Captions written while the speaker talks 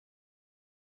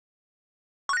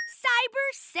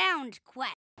Cyber Sound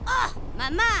Quest. Ugh,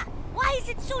 Mama, why is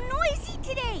it so noisy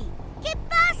today? ¿Qué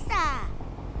pasa?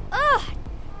 Ugh!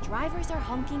 Drivers are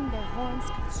honking their horns,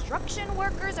 construction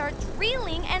workers are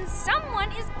drilling, and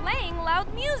someone is playing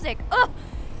loud music. Ugh!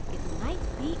 It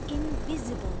might be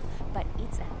invisible, but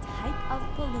it's a type of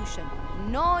pollution,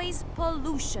 noise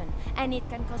pollution, and it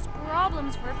can cause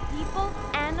problems for people,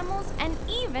 animals, and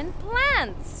even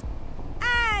plants.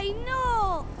 I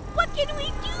know! What can we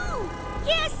do?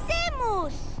 ¿Qué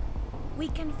hacemos? We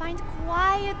can find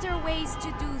quieter ways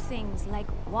to do things, like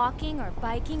walking or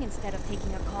biking instead of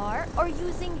taking a car, or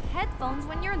using headphones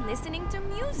when you're listening to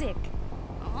music.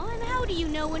 Oh, and how do you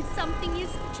know when something is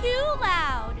too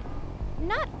loud?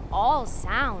 Not all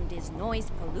sound is noise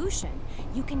pollution.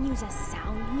 You can use a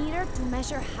sound meter to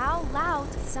measure how loud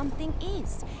something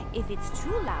is. If it's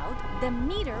too loud, the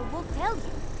meter will tell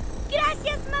you.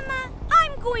 Gracias, Mama.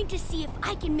 I'm going to see if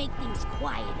I can make things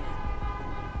quieter.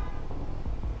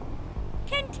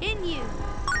 Continue.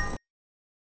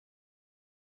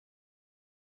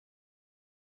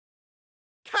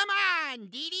 Come on,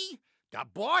 Dee Dee. The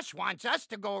boss wants us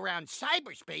to go around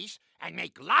cyberspace and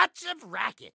make lots of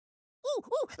racket. Ooh,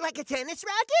 like a tennis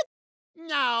racket?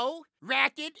 No,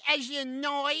 racket as in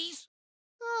noise.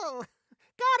 Oh,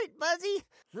 got it, Buzzy.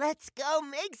 Let's go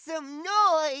make some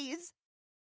noise.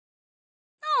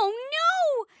 Oh,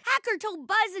 no! Hacker told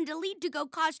Buzz and Delete to go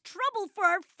cause trouble for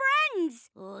our friends.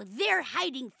 Oh, they're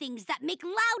hiding things that make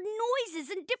loud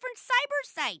noises in different cyber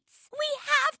sites. We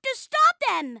have to stop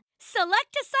them.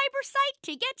 Select a cyber site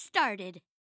to get started.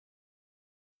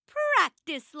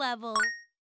 Practice level.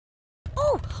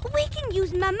 Oh, we can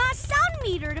use Mama's sound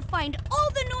meter to find all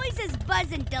the noises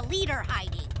Buzz and Delete are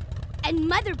hiding. And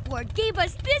Motherboard gave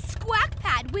us this squawk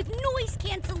pad with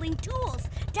noise-canceling tools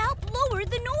to help lower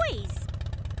the noise.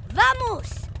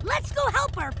 Vamos! Let's go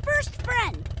help our first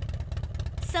friend.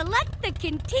 Select the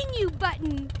Continue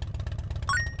button.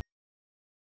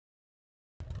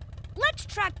 Let's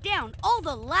track down all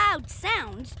the loud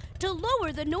sounds to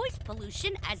lower the noise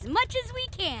pollution as much as we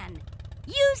can.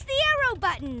 Use the arrow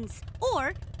buttons,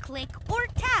 or click or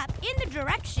tap in the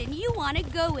direction you want to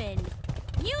go in.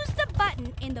 Use the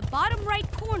button in the bottom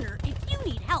right corner if you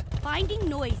need help finding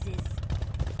noises.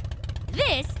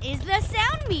 This is the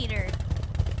sound meter.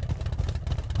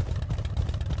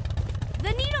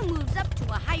 The needle moves up to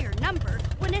a higher number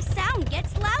when a sound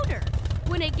gets louder.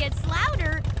 When it gets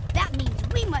louder, that means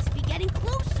we must be getting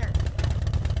closer.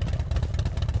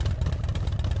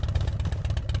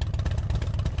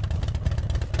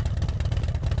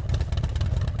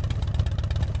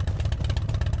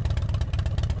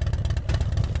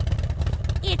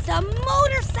 It's a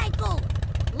motorcycle!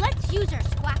 Let's use our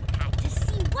squawk pad to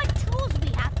see what tools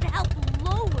we have to help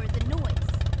lower the noise.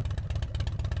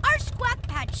 Our squawk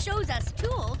pad shows us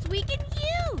tools we can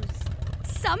use.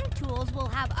 Some tools will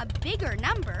have a bigger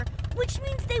number, which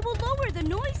means they will lower the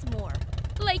noise more.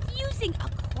 Like using a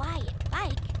quiet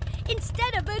bike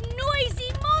instead of a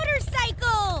noisy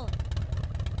motorcycle.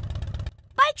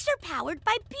 Bikes are powered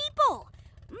by people.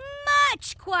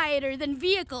 Much quieter than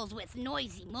vehicles with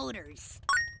noisy motors.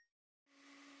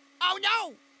 Oh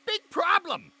no! Big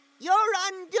problem! You're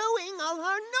undoing all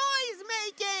our noise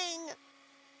making.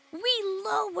 We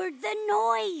lowered the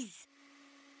noise.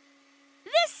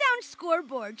 This sound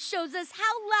scoreboard shows us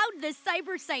how loud the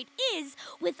cyber site is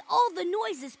with all the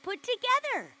noises put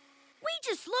together. We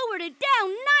just lowered it down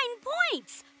 9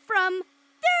 points from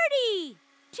 30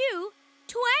 to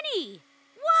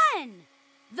 21.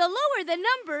 The lower the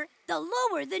number, the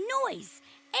lower the noise,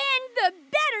 and the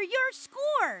better your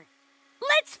score.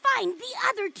 Let's find the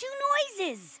other 2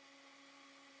 noises.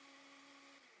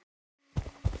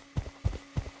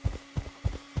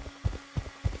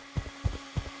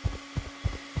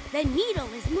 The needle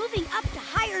is moving up to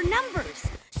higher numbers,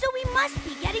 so we must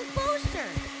be getting closer.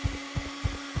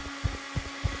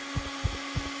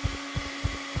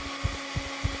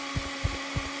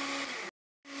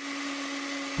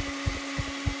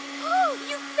 Oh,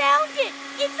 you found it!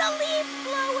 It's a leaf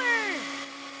blower!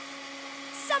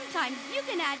 Sometimes you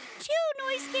can add 2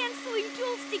 noise-canceling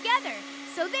tools together,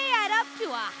 so they add up to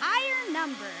a higher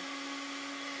number.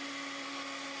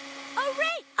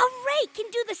 A rake can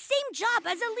do the same job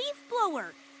as a leaf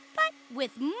blower, but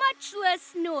with much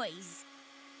less noise.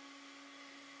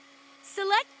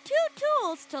 Select 2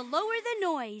 tools to lower the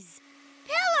noise.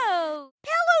 Pillow!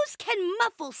 Pillows can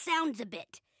muffle sounds a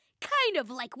bit, kind of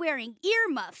like wearing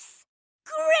earmuffs.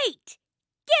 Great!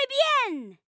 Que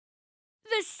bien!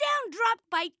 The sound dropped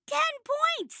by 10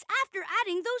 points after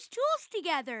adding those tools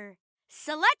together.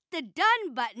 Select the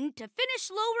Done button to finish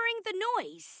lowering the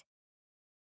noise.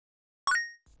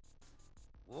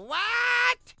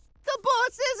 What? The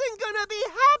gonna be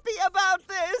happy about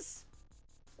this!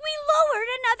 We lowered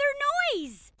another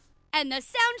noise! And the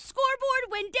sound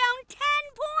scoreboard went down 10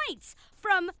 points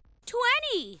from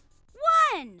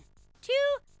 21 to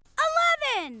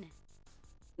 11.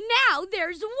 Now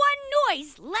there's one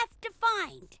noise left to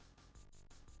find.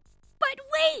 But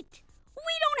wait!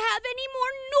 We don't have any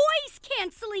more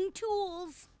noise-canceling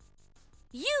tools.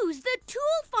 Use the Tool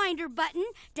Finder button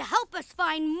to help us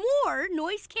find more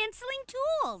noise-canceling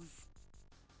tools.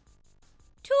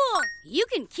 Tool, you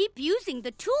can keep using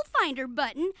the Tool Finder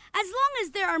button as long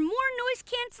as there are more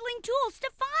noise-canceling tools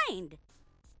to find.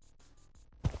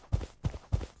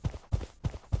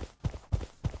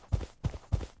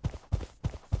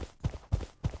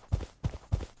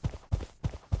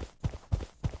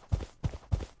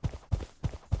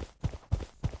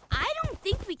 I don't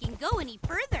think we can go any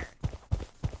further.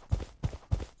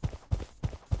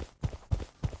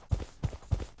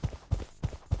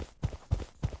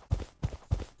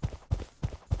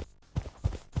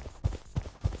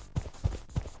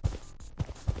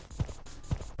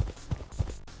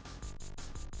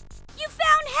 You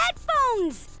found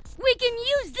headphones! We can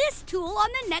use this tool on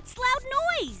the next loud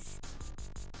noise.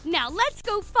 Now let's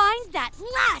go find that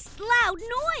last loud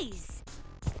noise.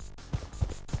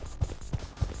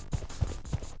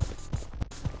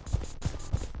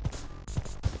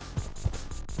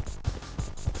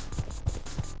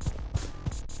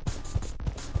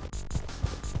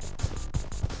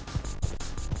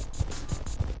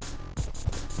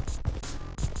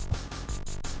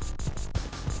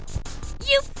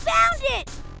 You found it!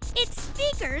 It's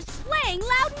speakers playing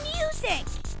loud music!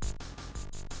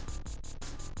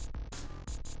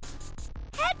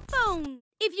 Headphone!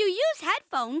 If you use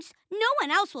headphones, no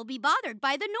one else will be bothered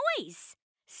by the noise.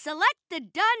 Select the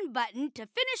Done button to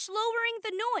finish lowering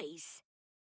the noise.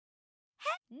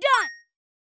 Done!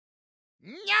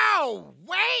 No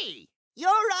way!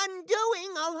 You're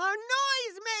undoing all her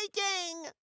noise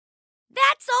making!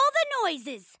 That's all the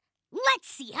noises. Let's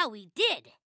see how we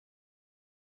did.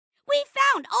 We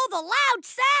found all the loud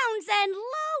sounds and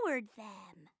lowered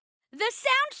them. The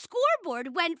sound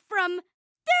scoreboard went from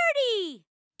 30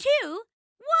 to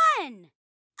 1.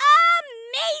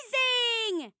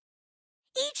 Amazing!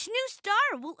 Each new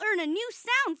star will earn a new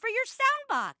sound for your sound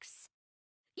box.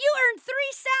 You earned 3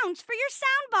 sounds for your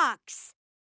sound box.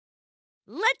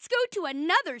 Let's go to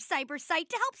another cyber site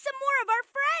to help some more of our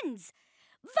friends.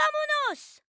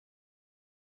 Vámonos!